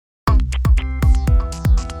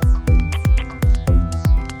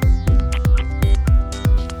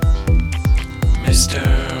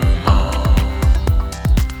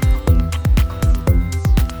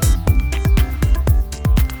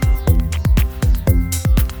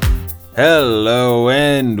Hello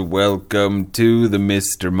and welcome to the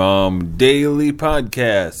Mr. Mom Daily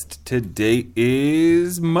Podcast. Today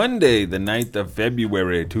is Monday, the 9th of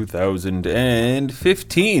February,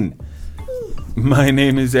 2015. My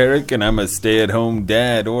name is Eric and I'm a stay-at-home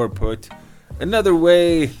dad, or put another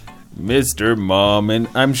way, Mr. Mom. And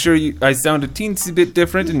I'm sure I sound a teensy bit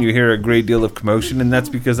different and you hear a great deal of commotion, and that's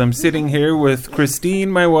because I'm sitting here with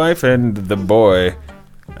Christine, my wife, and the boy,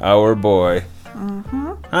 our boy.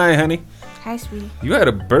 Hi, honey. Hi, sweetie. You had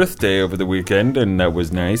a birthday over the weekend, and that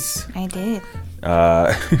was nice. I did.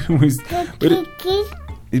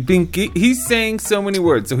 Binky. He's saying so many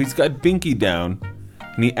words. So he's got Binky down,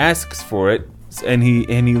 and he asks for it, and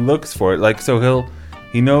he looks for it. Like, so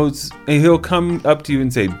he knows, and he'll come up to you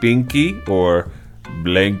and say Binky or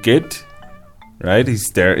blanket, right? He's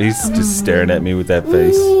just staring at me with that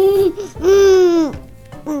face.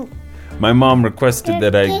 My mom requested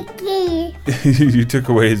that you took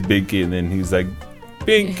away his Binky, and then he's like,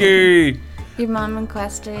 Binky! Your mom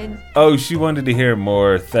requested? Oh, she wanted to hear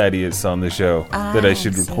more Thaddeus on the show. That I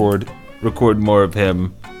should record more of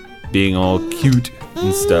him being all cute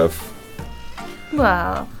and stuff.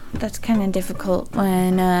 Well, that's kind of difficult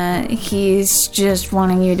when he's just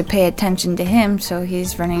wanting you to pay attention to him, so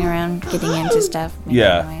he's running around getting into stuff.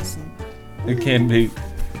 Yeah, it can be.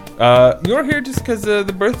 You're here just because of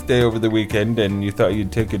the birthday over the weekend, and you thought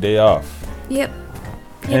you'd take a day off. Yep.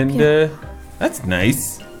 And that's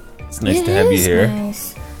nice. It's nice to have you here.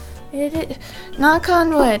 Nice. It is. Knock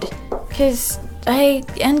on wood, because I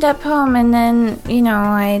end up home, and then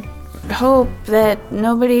I hope that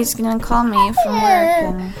nobody's gonna call me from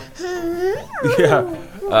work. Yeah.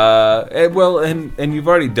 Well, and you've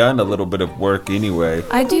already done a little bit of work anyway.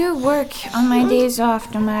 I do work on my days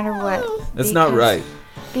off, no matter what. That's not right.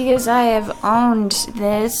 Because I have owned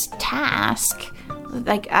this task.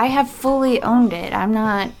 Like, I have fully owned it. I'm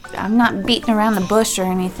not beating around the bush or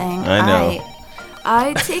anything. I know.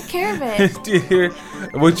 I take care of it. Do you hear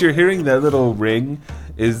what you're hearing? That little ring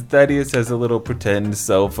is Thaddeus has a little pretend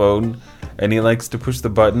cell phone, and he likes to push the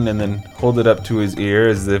button and then hold it up to his ear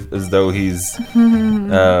as though he's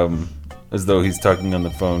talking on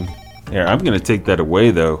the phone. Here, I'm gonna take that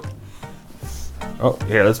away though. Oh,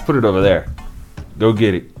 here, let's put it over there. Go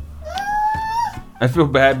get it. I feel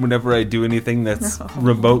bad whenever I do anything that's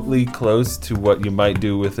remotely close to what you might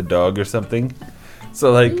do with a dog or something.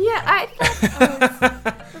 So, like... Yeah, I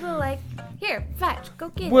thought a little like, here, fetch, go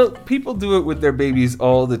get it. Well, people do it with their babies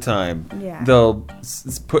all the time. Yeah. They'll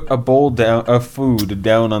put a bowl of food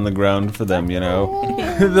down on the ground for them,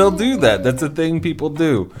 They'll do that. That's a thing people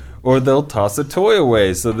do. Or they'll toss a toy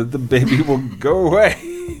away so that the baby will go away.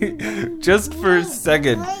 Just for a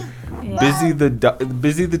second. Yeah. Busy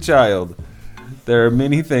the child. There are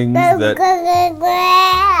many things that.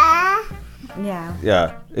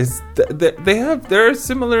 Yeah. There are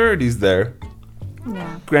similarities there.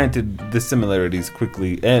 Yeah. Granted, the similarities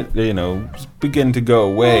quickly begin to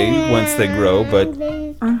go away once they grow, but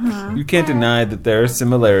you can't deny that there are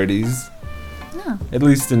similarities. No. At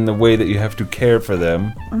least in the way that you have to care for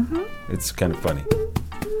them. It's kind of funny.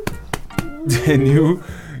 And you're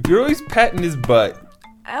always patting his butt.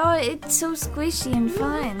 Oh, it's so squishy and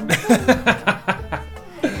fun.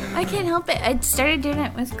 I can't help it. I started doing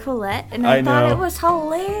it with Colette, and I thought it was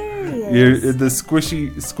hilarious. The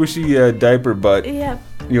squishy diaper butt. Yep.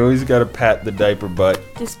 You always got to pat the diaper butt.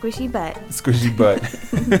 The squishy butt. Squishy butt.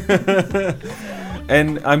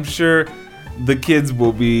 And I'm sure the kids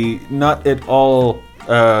will be not at all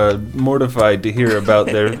mortified to hear about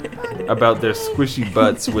their squishy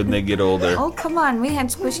butts when they get older. Oh, come on. We had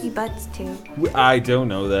squishy butts, too. I don't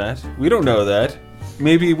know that. We don't know that.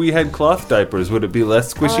 Maybe we had cloth diapers. Would it be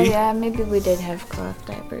less squishy? Oh, yeah. Maybe we did have cloth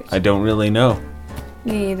diapers. I don't really know.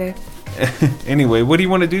 Me either. Anyway, what do you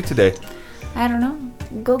want to do today? I don't know.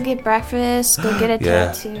 Go get breakfast. Go get a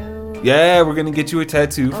tattoo. Yeah, we're going to get you a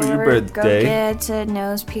tattoo for your birthday. Go get a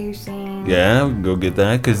nose piercing. Yeah, we can go get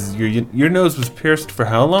that, because your nose was pierced for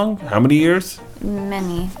how long? How many years?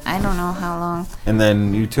 Many. I don't know how long. And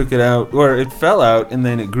then you took it out, or it fell out, and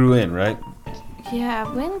then it grew in, right?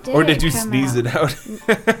 Yeah, when did it Or did you sneeze it out?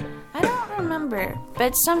 I don't remember,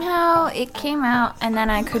 but somehow it came out, and then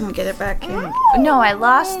I couldn't get it back in. No, I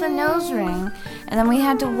lost the nose ring, and then we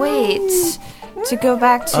had to wait to go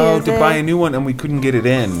back to to buy a new one, and we couldn't get it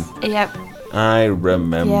in. Yep. I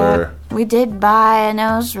remember. Yeah, we did buy a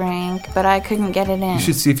nose ring, but I couldn't get it in. You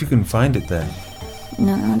should see if you can find it then.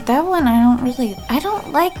 No, that one I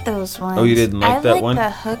don't like those ones. Oh, you didn't like that one? I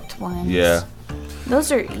like the hooked ones. Yeah.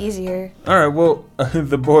 Those are easier. Alright, well,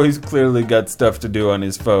 the boy's clearly got stuff to do on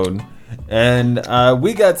his phone. And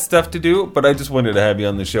we got stuff to do, but I just wanted to have you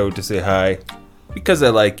on the show to say hi. Because I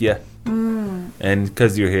like you. And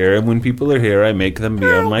because you're here. And when people are here, I make them be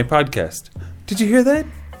on my podcast. Did you hear that?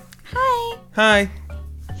 Hi. Hi.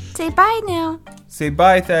 Say bye now. Say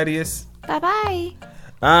bye, Thaddeus. Bye-bye.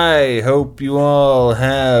 I hope you all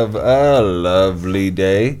have a lovely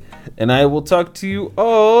day. And I will talk to you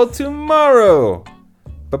all tomorrow.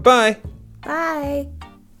 Bye-bye. Bye.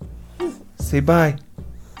 Say bye.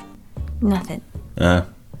 Nothing.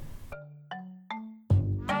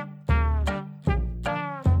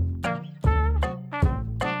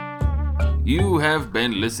 You have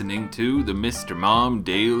been listening to the Mr. Mom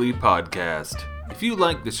Daily Podcast. If you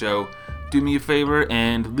like the show, do me a favor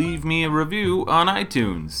and leave me a review on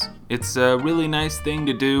iTunes. It's a really nice thing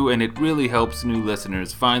to do, and it really helps new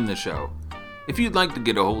listeners find the show. If you'd like to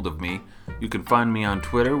get a hold of me, you can find me on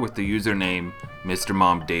Twitter with the username Mr.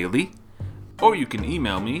 Mom Daily, or you can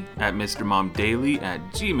email me at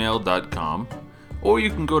mrmomdaily@gmail.com, or you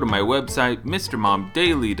can go to my website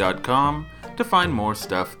mrmomdaily.com to find more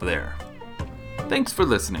stuff there. Thanks for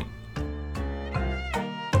listening.